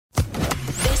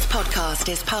podcast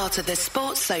is part of the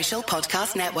Sports Social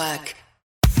Podcast Network.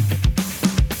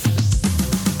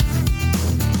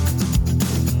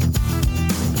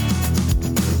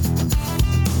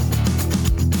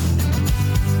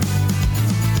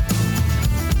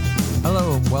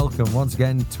 Hello and welcome once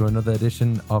again to another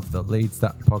edition of the Leeds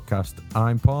That Podcast.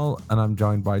 I'm Paul and I'm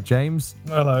joined by James.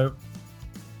 Hello.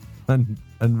 And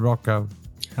Rocco.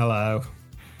 Hello.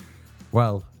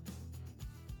 Well,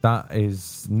 that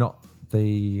is not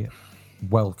the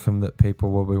welcome that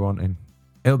people will be wanting.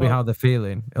 It'll be how they're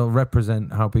feeling. It'll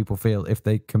represent how people feel if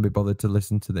they can be bothered to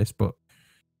listen to this. But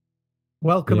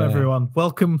welcome, everyone.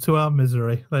 Welcome to our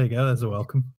misery. There you go. There's a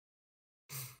welcome.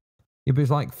 Yeah, but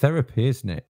it's like therapy, isn't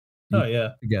it?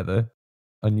 Together,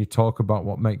 and you talk about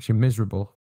what makes you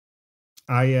miserable.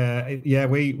 We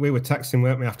were texting,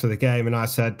 weren't we, after the game, and I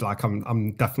said, like,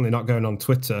 I'm definitely not going on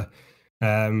Twitter.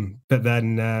 But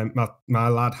then my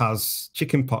lad has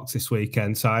chicken pox this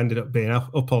weekend, so I ended up being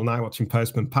up all night watching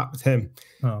Postman Pat with him.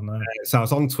 Oh no! So I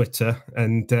was on Twitter,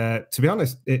 and to be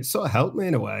honest, it sort of helped me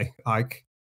in a way. Like,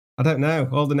 I don't know,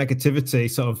 all the negativity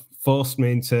sort of forced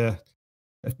me into,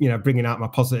 bringing out my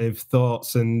positive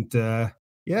thoughts, and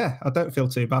I don't feel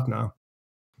too bad now.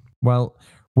 Well,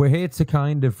 we're here to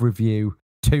kind of review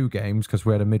two games because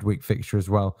we had a midweek fixture as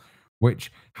well,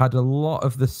 which had a lot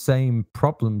of the same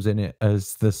problems in it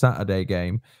as the Saturday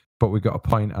game, but we got a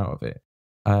point out of it.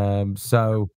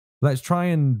 So let's try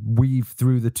and weave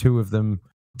through the two of them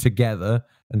together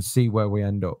and see where we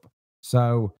end up.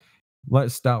 So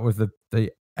let's start with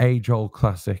the age-old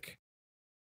classic.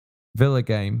 Villa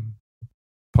game.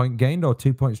 Point gained or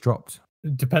 2 points dropped?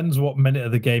 It depends what minute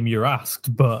of the game you're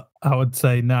asked, but I would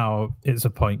say now it's a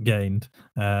point gained.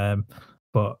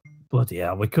 But bloody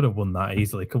hell, we could have won that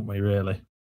easily, couldn't we? Really?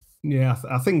 Yeah,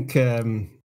 I think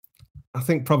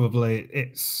probably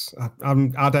it's.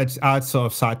 I'd sort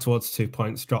of side towards 2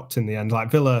 points dropped in the end.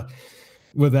 Like, Villa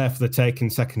were there for the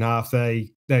taking second half.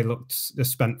 They looked the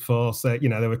spent force. They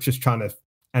were just trying to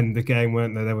end the game,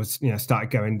 weren't they? They was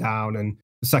started going down, and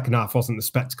the second half wasn't the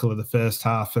spectacle of the first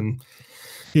half. And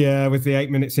yeah, with the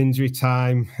 8 minutes injury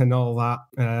time and all that.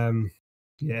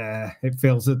 It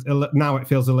feels a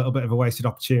little bit of a wasted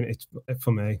opportunity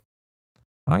for me.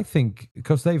 I think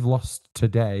because they've lost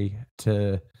today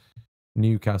to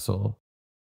Newcastle,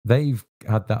 they've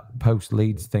had that post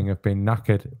Leeds thing of being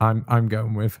knackered. I'm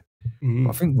going with.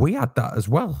 I think we had that as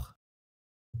well.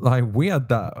 Like, we had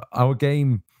that. Our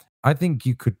game, I think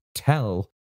you could tell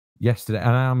yesterday,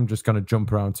 and I'm just going to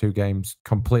jump around two games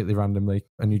completely randomly,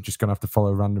 and you're just going to have to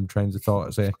follow random trains of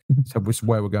thought here. So this is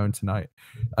where we're going tonight.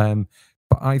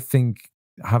 But I think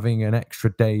having an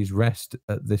extra day's rest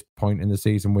at this point in the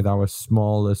season with our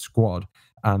smaller squad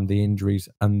and the injuries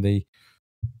and the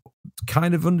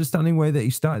kind of understanding way that he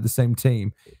started the same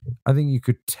team, I think you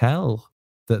could tell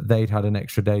that they'd had an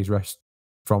extra day's rest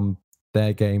from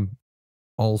their game.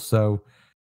 Also,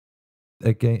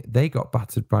 again, they got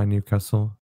battered by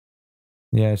Newcastle.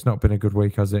 Yeah, it's not been a good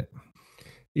week, has it?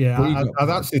 Yeah,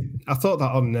 I thought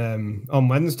that on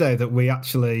Wednesday that we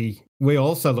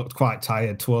also looked quite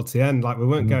tired towards the end. Like, we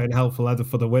weren't going hell for leather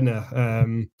for the winner.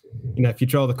 If you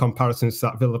draw the comparisons to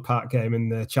that Villa Park game in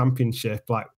the Championship,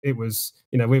 like, it was,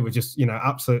 we were just,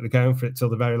 absolutely going for it till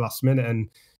the very last minute. And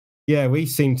yeah, we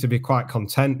seemed to be quite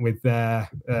content with their,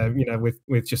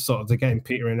 with just sort of the game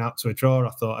petering out to a draw.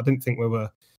 I didn't think we were,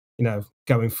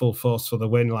 going full force for the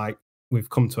win like we've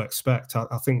come to expect.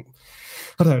 I think,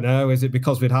 I don't know, is it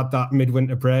because we'd had that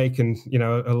midwinter break and,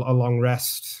 a long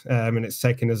rest, and it's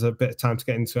taken us a bit of time to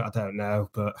get into it? I don't know.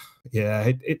 But yeah,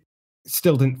 it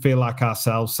still didn't feel like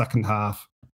ourselves second half.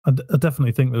 I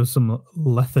definitely think there was some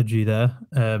lethargy there.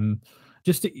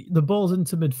 Just the ball's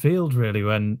into midfield, really,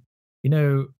 when,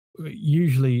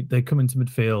 usually they come into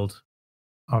midfield.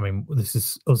 I mean, this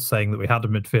is us saying that we had a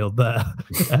midfield there,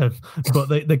 but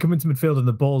they come into midfield and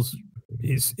the ball's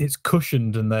it's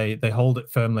cushioned and they hold it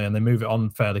firmly and they move it on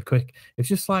fairly quick. It's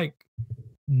just like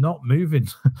not moving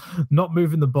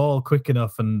the ball quick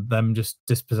enough and them just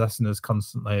dispossessing us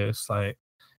constantly. It's like,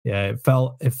 yeah, it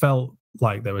felt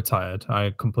like they were tired.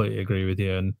 I completely agree with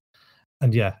you.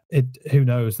 And yeah, who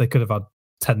knows? They could have had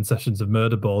 10 sessions of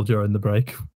murder ball during the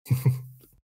break.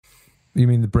 You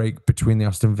mean the break between the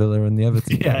Aston Villa and the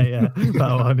Everton? Yeah, that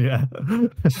one, yeah.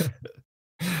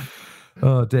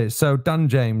 Oh dear. So Dan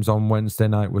James on Wednesday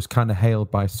night was kind of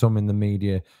hailed by some in the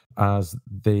media as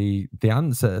the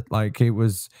answer. Like,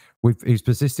 he's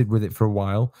persisted with it for a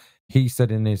while. He said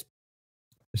in his,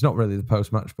 it's not really the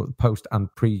post-match, but the post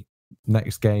and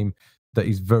pre-next game, that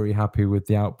he's very happy with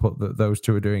the output that those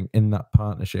two are doing in that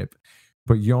partnership.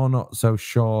 But you're not so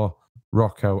sure,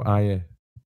 Rocco, are you?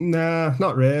 Nah,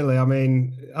 not really. I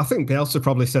mean, I think Bielsa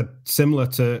probably said similar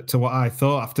to what I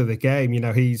thought after the game.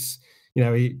 James,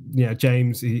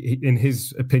 in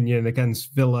his opinion,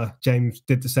 against Villa, James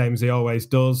did the same as he always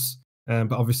does.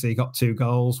 But obviously, he got 2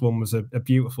 goals. One was a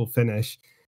beautiful finish.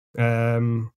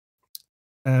 But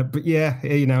yeah,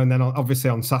 and then obviously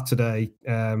on Saturday,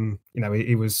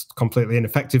 he was completely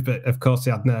ineffective. But of course,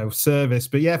 he had no service.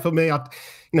 But yeah, for me,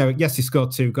 yes, he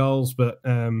scored 2 goals, but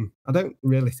I don't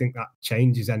really think that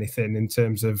changes anything in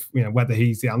terms of whether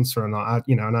he's the answer or not.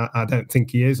 I don't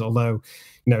think he is. Although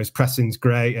his pressing's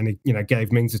great, and he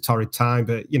gave Mings a torrid time,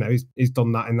 but he's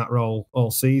done that in that role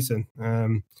all season.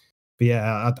 But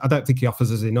yeah, I don't think he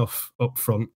offers us enough up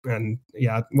front. And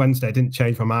yeah, Wednesday didn't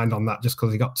change my mind on that just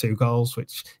because he got 2 goals,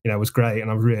 which, was great. And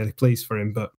I'm really pleased for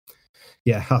him. But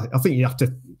yeah, I think you have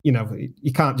to,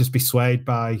 you can't just be swayed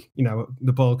by,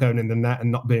 the ball going in the net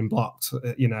and not being blocked, or,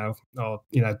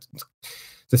 the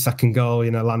second goal,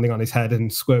 landing on his head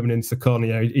and squirming into the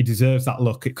corner. He deserves that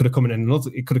look. It could have come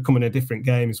in a different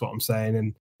game is what I'm saying.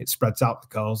 And it spreads out the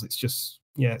goals. It's just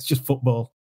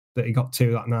football that he got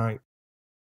 2 that night.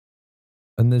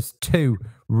 And there's 2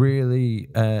 really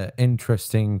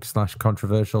interesting /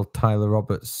 controversial Tyler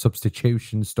Roberts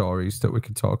substitution stories that we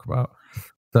can talk about.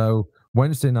 So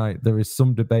Wednesday night, there is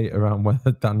some debate around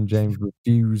whether Dan James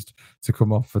refused to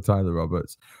come off for Tyler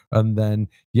Roberts. And then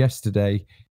yesterday,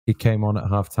 he came on at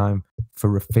halftime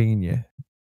for Rafinha.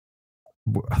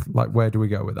 Like, where do we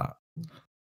go with that?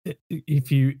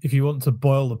 If you want to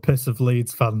boil the piss of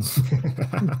Leeds fans,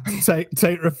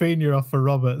 take Rafinha off for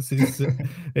Roberts.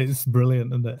 It's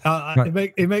brilliant, isn't it?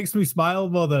 It makes me smile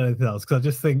more than anything else, because I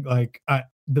just think the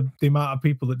amount of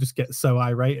people that just get so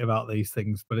irate about these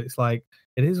things. But it's like,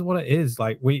 it is what it is.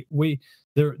 Like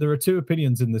there are 2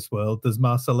 opinions in this world. There's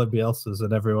Marcelo Bielsa's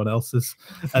and everyone else's,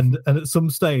 and at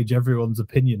some stage everyone's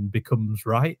opinion becomes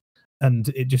right.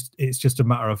 And it's just a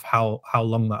matter of how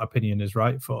long that opinion is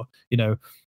right for.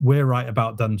 We're right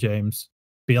about Dan James.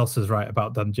 Bielsa's right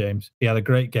about Dan James. He had a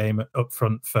great game up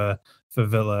front for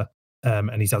Villa,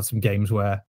 and he's had some games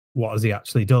where what has he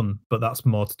actually done? But that's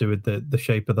more to do with the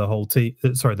shape of the whole team.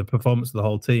 Sorry, the performance of the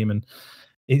whole team. And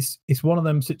it's one of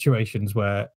them situations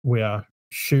where we are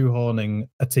shoehorning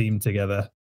a team together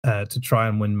to try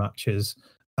and win matches,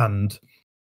 and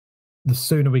the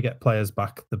sooner we get players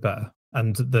back, the better.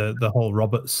 And the whole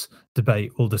Roberts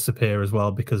debate will disappear as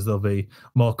well, because there'll be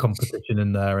more competition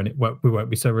in there, and we won't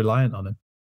be so reliant on him.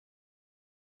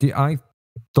 I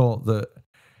thought that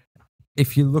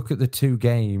if you look at the 2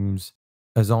 games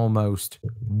as almost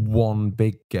one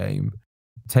big game,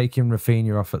 taking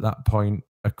Rafinha off at that point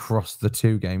across the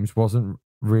 2 games wasn't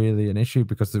really an issue,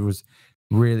 because there was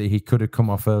really, he could have come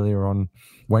off earlier on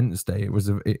Wednesday.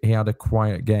 He had a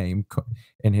quiet game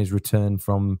in his return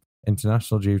from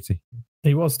international duty.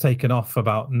 He was taken off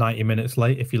about 90 minutes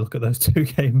late, if you look at those 2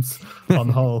 games on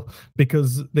whole,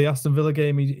 because the Aston Villa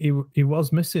game he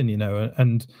was missing,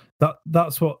 and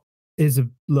that's what is a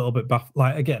little bit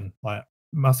like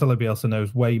Marcelo Bielsa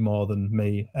knows way more than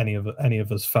me, any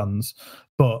of us fans.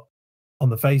 But on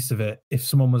the face of it, if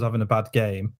someone was having a bad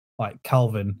game, like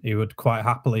Calvin, he would quite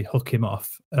happily hook him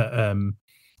off in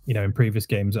previous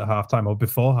games at halftime or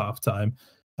before halftime,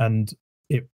 and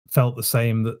it felt the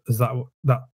same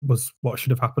that was what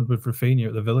should have happened with Rafinha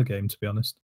at the Villa game, to be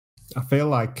honest. I feel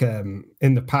like in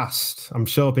the past, I'm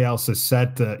sure Bielsa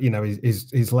said that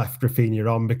he's left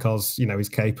Rafinha on because he's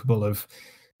capable of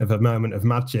a moment of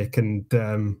magic, and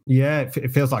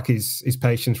it feels like his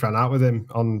patience ran out with him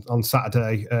on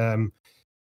Saturday.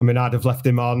 I'd have left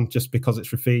him on just because it's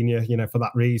Rafinha, for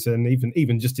that reason.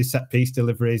 Even just his set piece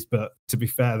deliveries, but to be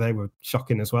fair, they were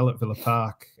shocking as well at Villa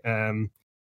Park. I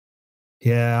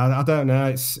don't know.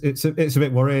 It's a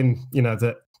bit worrying,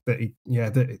 that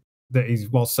he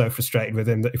was so frustrated with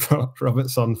him that he brought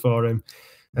Roberts on for him.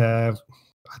 I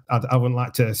wouldn't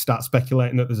like to start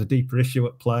speculating that there's a deeper issue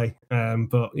at play.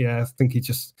 But yeah, I think he's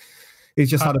just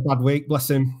had a bad week. Bless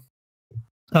him.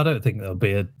 I don't think there'll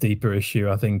be a deeper issue.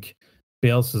 I think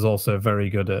Bielsa's also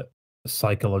very good at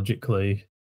psychologically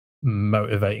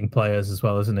motivating players as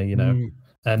well, isn't he?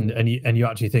 And you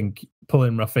actually think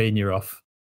pulling Rafinha off,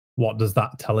 what does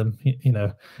that tell him?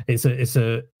 It's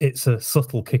a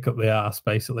subtle kick up the arse,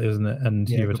 basically, isn't it? And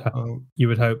you would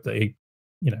hope that he,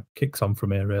 kicks on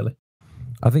from here, really.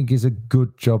 I think it's a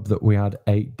good job that we had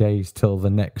 8 days till the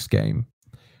next game,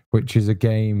 which is a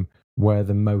game where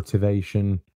the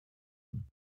motivation,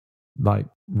 like,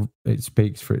 it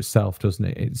speaks for itself, doesn't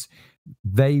it?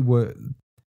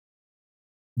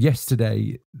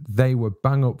 Yesterday, they were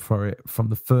bang up for it from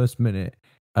the first minute,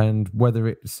 and whether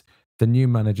it's the new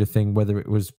manager thing, whether it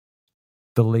was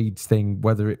the Leeds thing,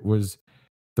 whether it was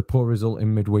the poor result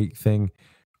in midweek thing,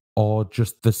 or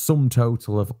just the sum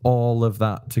total of all of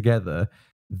that together,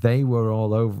 they were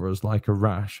all over us like a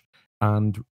rash.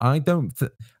 And I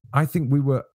think we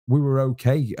were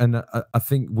okay. And I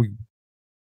think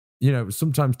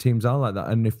sometimes teams are like that.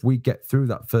 And if we get through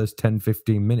that first 10,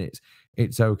 15 minutes,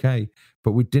 it's okay.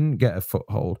 But we didn't get a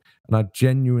foothold. And I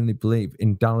genuinely believe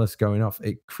in Dallas going off,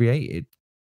 it created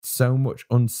so much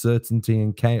uncertainty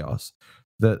and chaos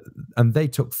and they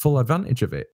took full advantage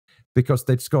of it, because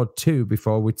they'd scored 2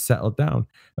 before we'd settled down.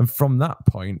 And from that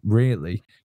point, really,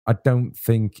 I don't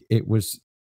think it was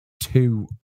too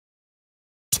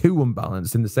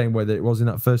unbalanced in the same way that it was in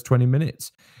that first 20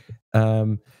 minutes.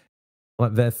 Like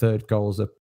their third goal's a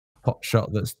pot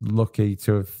shot that's lucky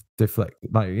to have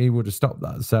deflected. Like he would have stopped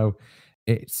that. So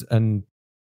and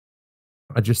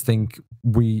I just think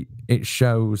it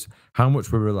shows how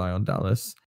much we rely on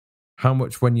Dallas. How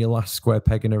much when your last square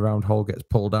peg in a round hole gets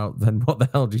pulled out, then what the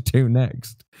hell do you do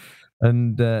next?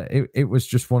 And it was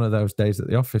just one of those days at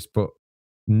the office. But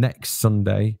next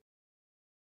Sunday,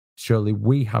 surely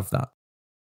we have that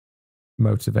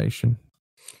motivation.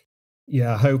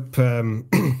 Yeah, I hope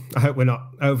we're not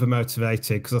over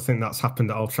motivated, because I think that's happened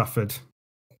at Old Trafford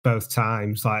both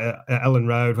times. Like at Ellen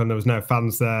Road, when there was no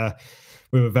fans there,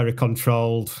 we were very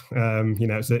controlled.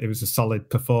 It was a solid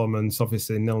performance.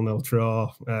 Obviously, 0-0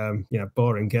 draw.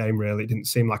 Boring game, really. It didn't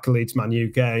seem like a Leeds Man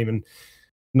U game. And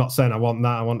I'm not saying I want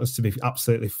that. I want us to be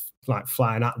absolutely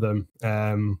flying at them.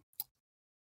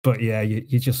 But yeah,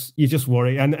 you just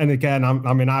worry. And again,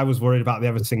 I was worried about the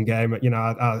Everton game.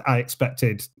 I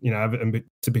expected Everton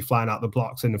to be flying out the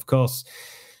blocks, and of course,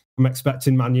 I'm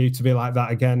expecting Man U to be like that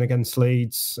again against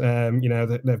Leeds.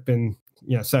 They've been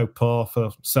so poor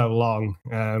for so long.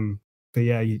 But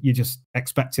yeah, you're just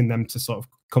expecting them to sort of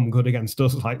come good against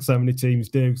us, like so many teams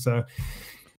do. So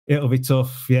it'll be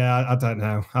tough. Yeah, I don't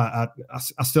know. I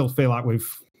still feel like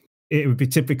it would be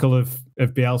typical of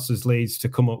Bielsa's Leeds to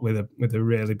come up with a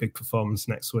really big performance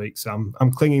next week. So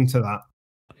I'm clinging to that.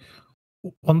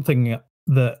 One thing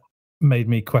that made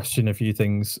me question a few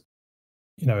things,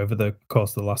 over the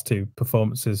course of the last 2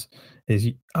 performances, is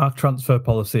our transfer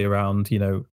policy around,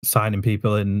 signing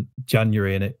people in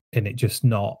January and it just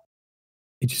not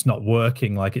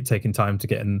working, like it taking time to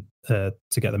get them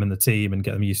in the team and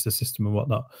get them used to the system and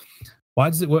whatnot. Why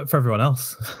does it work for everyone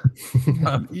else? You've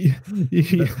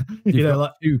got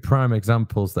like 2 prime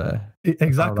examples there.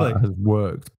 Exactly. That has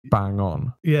worked bang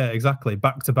on. Yeah, exactly.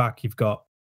 Back to back, you've got,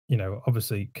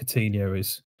 obviously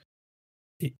Coutinho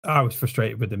I was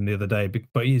frustrated with him the other day,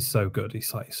 but he's so good.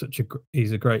 He's like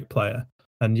he's a great player.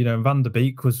 And, Van der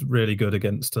Beek was really good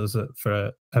against us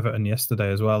for Everton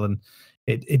yesterday as well. And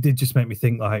it did just make me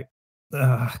think like,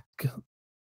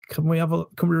 can we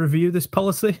review this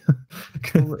policy?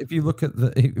 Well, if you look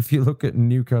at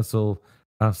Newcastle,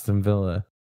 Aston Villa,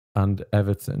 and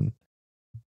Everton,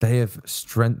 they have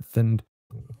strengthened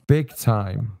big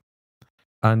time,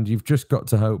 and you've just got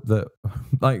to hope that,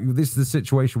 like, this is the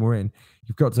situation we're in.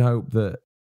 You've got to hope that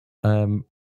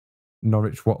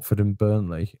Norwich, Watford, and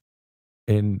Burnley,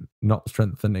 in not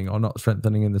strengthening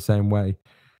in the same way,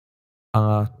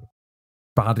 are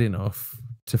bad enough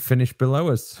to finish below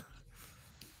us.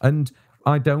 And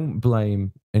I don't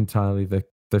blame entirely the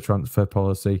transfer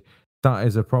policy. That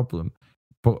is a problem.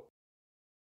 But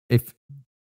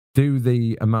do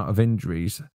the amount of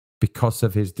injuries, because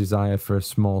of his desire for a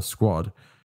small squad,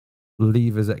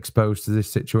 leave us exposed to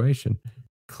this situation?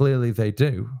 Clearly they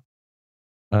do.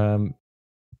 Do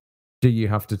you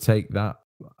have to take that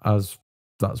as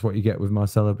that's what you get with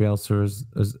Marcelo Bielsa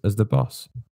as the boss?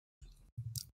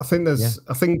 I think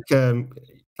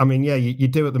you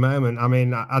do at the moment.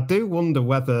 I do wonder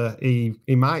whether he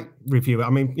might review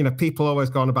it. People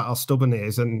always go on about how stubborn he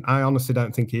is, and I honestly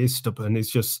don't think he is stubborn. It's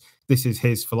just, this is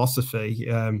his philosophy.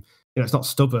 It's not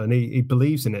stubborn. He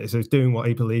believes in it, so he's doing what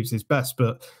he believes is best.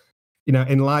 But,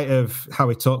 in light of how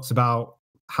he talks about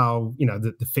how,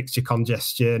 the fixture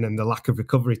congestion and the lack of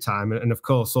recovery time, and of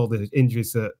course, all the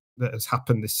injuries that has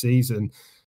happened this season,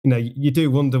 you do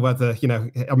wonder whether,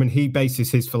 he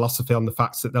bases his philosophy on the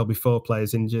fact that there'll be 4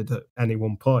 players injured at any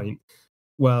one point.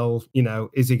 Well,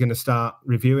 is he going to start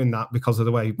reviewing that because of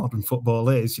the way modern football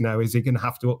is? Is he going to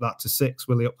have to up that to 6?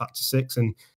 Will he up that to 6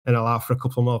 and allow for a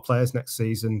couple more players next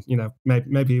season?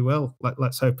 Maybe he will.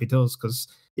 Let's hope he does, because,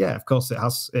 yeah, of course it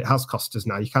has cost us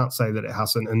now. You can't say that it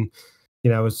hasn't. And,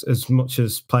 as much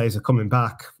as players are coming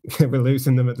back, we're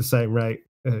losing them at the same rate,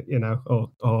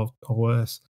 or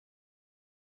worse.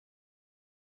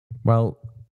 Well,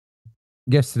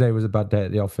 yesterday was a bad day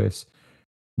at the office.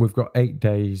 We've got 8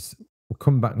 days. We'll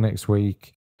come back next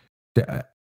week.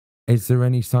 Is there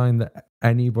any sign that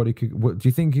anybody could. Do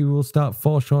you think he will start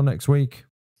Forshaw next week?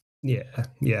 Yeah,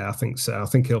 I think so. I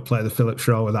think he'll play the Phillips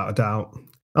role without a doubt.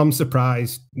 I'm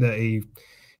surprised that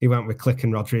he went with Click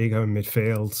and Rodrigo in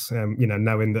midfield,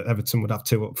 knowing that Everton would have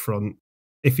two up front.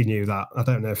 If he knew that, I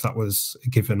don't know if that was a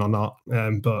given or not.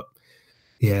 But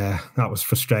yeah, that was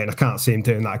frustrating. I can't see him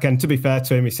doing that again. To be fair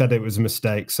to him, he said it was a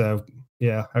mistake. So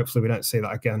yeah, hopefully we don't see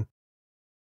that again.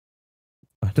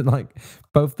 I don't like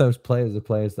both those players are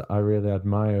players that I really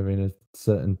admire in a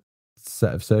certain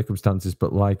set of circumstances.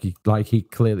 But like he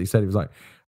clearly said, he was like,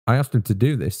 I asked him to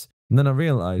do this, and then I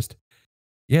realised,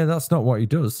 yeah, that's not what he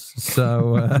does.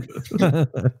 So,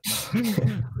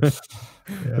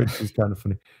 which is kind of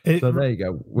funny. So there you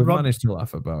go. We've managed to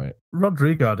laugh about it.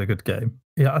 Rodrigo had a good game.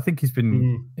 Yeah, I think he's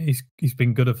been he's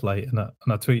been good of late. And I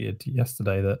tweeted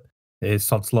yesterday that it is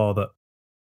sod's law that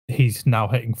he's now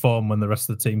hitting form when the rest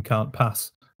of the team can't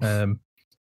pass.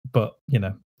 But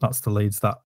that's the Leeds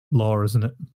that law, isn't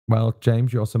it? Well,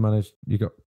 James, you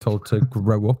got told to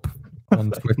grow up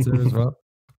on Twitter as well.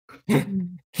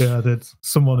 Yeah, I did.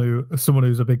 Someone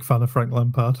who's a big fan of Frank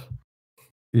Lampard.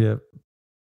 Yeah,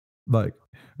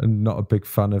 and not a big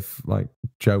fan of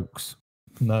jokes.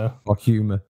 No, or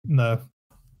humour. No.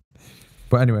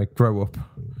 But anyway, grow up.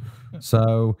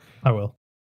 So I will.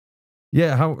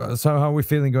 Yeah. How are we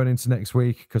feeling going into next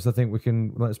week? Because I think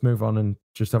let's move on and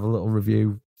just have a little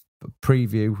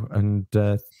preview, and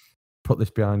put this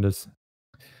behind us.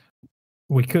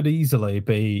 We could easily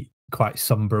be quite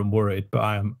somber and worried, but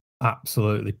I am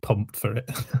absolutely pumped for it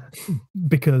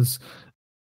because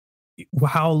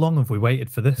how long have we waited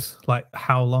for this?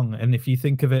 How long? And if you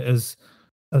think of it as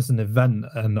an event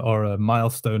or a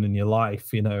milestone in your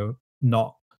life,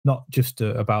 not just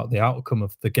about the outcome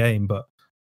of the game, but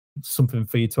something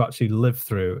for you to actually live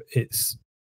through, it's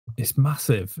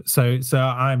massive. So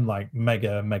I'm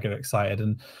mega excited,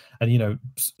 and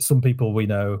some people we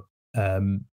know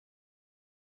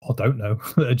or don't know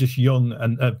that are just young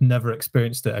and have never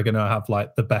experienced it are going to have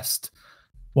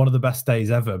one of the best days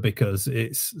ever, because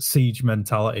it's siege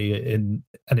mentality and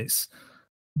it's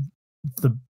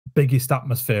the biggest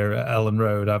atmosphere at Ellen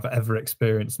Road I've ever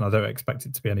experienced, and I don't expect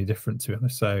it to be any different, to be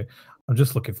honest. So I'm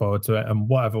just looking forward to it, and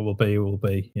whatever will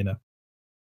be.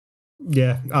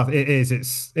 Yeah, it is.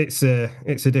 It's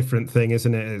a different thing,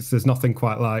 isn't it? There's nothing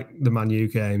quite like the Man U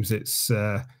games. It's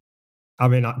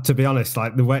to be honest,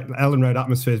 the way Ellen Road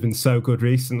atmosphere has been so good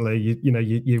recently,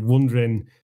 you're wondering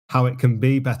how it can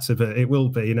be better, but it will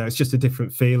be. It's just a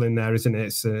different feeling there, isn't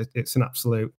it? It's an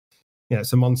absolute,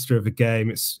 it's a monster of a game.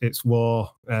 It's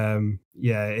war. I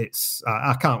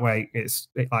can't wait. It's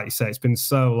like you say, it's been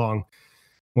so long.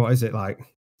 What is it,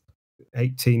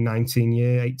 18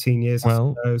 years?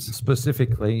 Well,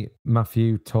 specifically,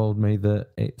 Matthew told me that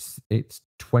it's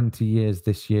 20 years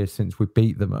this year since we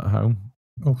beat them at home.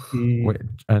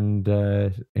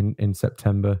 In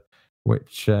September,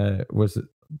 which was,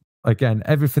 again,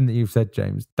 everything that you've said,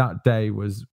 James. That day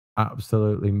was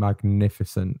absolutely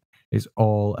magnificent. It's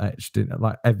all etched in,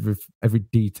 every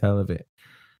detail of it.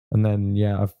 And then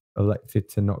I've elected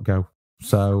to not go,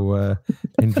 so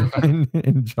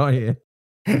enjoy it.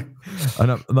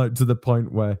 And I'm to the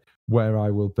point where I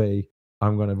will be,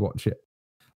 I'm going to watch it.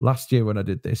 Last year when I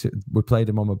did this, we played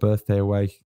him on my birthday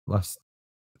away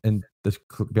in the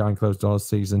behind closed doors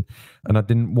season, and I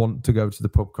didn't want to go to the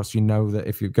pub because that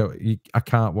if you go, I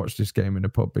can't watch this game in a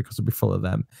pub because it'll be full of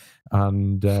them.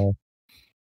 And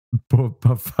but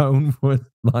my phone was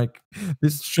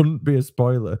this shouldn't be a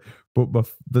spoiler,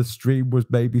 but the stream was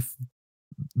maybe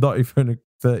not even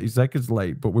 30 seconds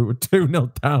late, but we were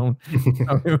 2-0 down.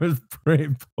 So it was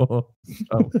pretty poor.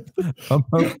 So I'm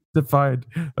hoping to find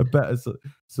a better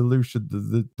solution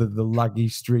than the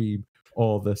laggy stream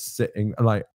or the sitting.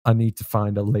 I need to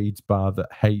find a Leeds bar that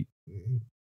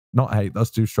not hate,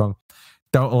 that's too strong.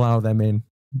 Don't allow them in.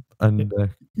 And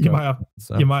you might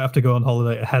have to go on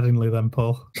holiday to Headingley then,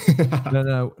 Paul.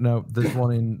 No. There's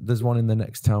one in the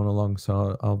next town along,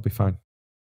 so I'll be fine.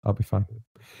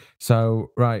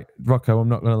 So, right, Rocco, I'm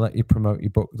not going to let you promote your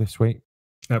book this week.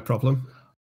 No problem.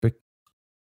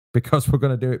 Because we're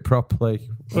going to do it properly.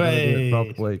 We're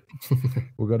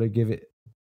going to give it.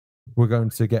 We're going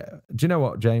to get. Do you know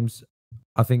what, James?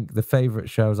 I think the favourite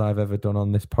shows I've ever done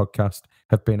on this podcast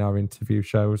have been our interview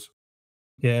shows.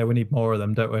 Yeah, we need more of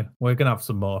them, don't we? We're going to have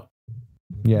some more.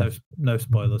 Yeah. No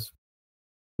spoilers.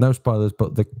 No spoilers,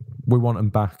 but we want them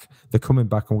back. They're coming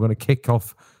back, and we're going to kick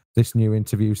off this new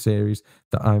interview series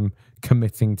that I'm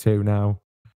committing to now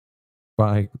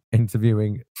by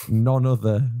interviewing none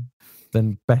other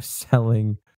than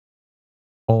best-selling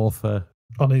author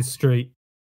on his street,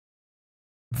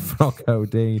 Rocco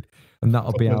Dean, and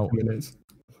that'll be out.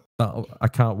 I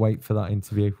can't wait for that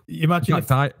interview. Imagine in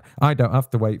fact, I don't have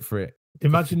to wait for it.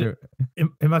 Imagine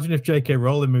if J.K.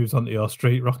 Rowling moves onto your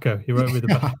street, Rocco. You won't be the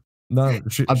best. No,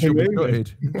 she'll be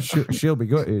gutted. She'll be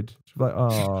gutted. She'll be like,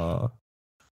 oh,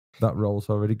 that role's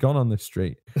already gone on this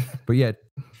street. But yeah,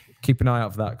 keep an eye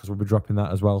out for that because we'll be dropping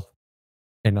that as well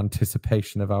in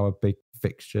anticipation of our big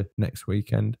fixture next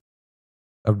weekend.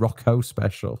 A Rocco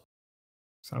special.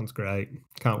 Sounds great.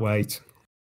 Can't wait.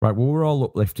 Right, well, we're all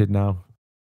uplifted now.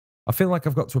 I feel like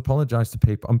I've got to apologise to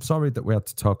people. I'm sorry that we had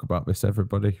to talk about this,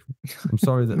 everybody. I'm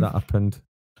sorry that happened.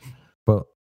 But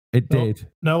it did.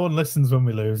 No one listens when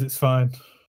we lose. It's fine.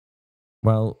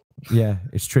 Well, yeah,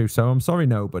 it's true. So I'm sorry,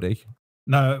 nobody.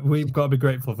 No, we've got to be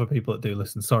grateful for people that do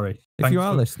listen. Sorry. If you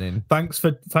are listening. Thanks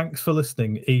for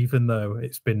listening, even though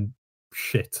it's been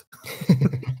shit.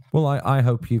 Well, I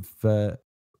hope you've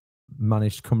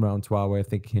managed to come around to our way of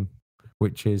thinking,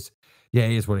 which is, yeah,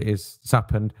 here's what it is. It's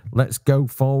happened. Let's go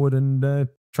forward and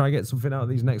try and get something out of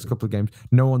these next couple of games.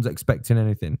 No one's expecting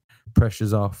anything.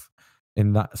 Pressure's off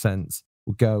in that sense.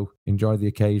 We'll go, enjoy the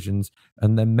occasions,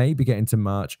 and then maybe get into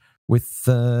March with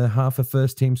half a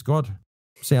first-team squad.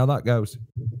 See how that goes.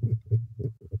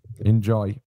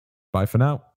 Enjoy. Bye for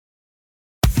now.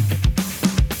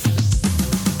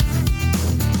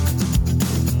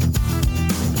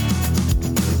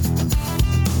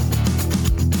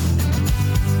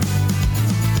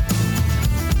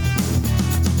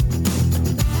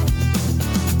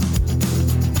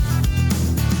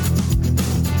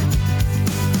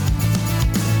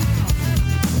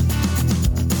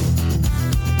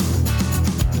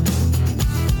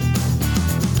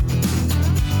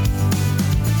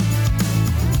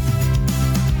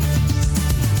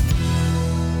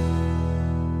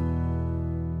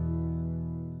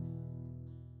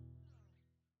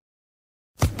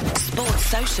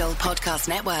 Social Podcast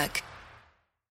Network.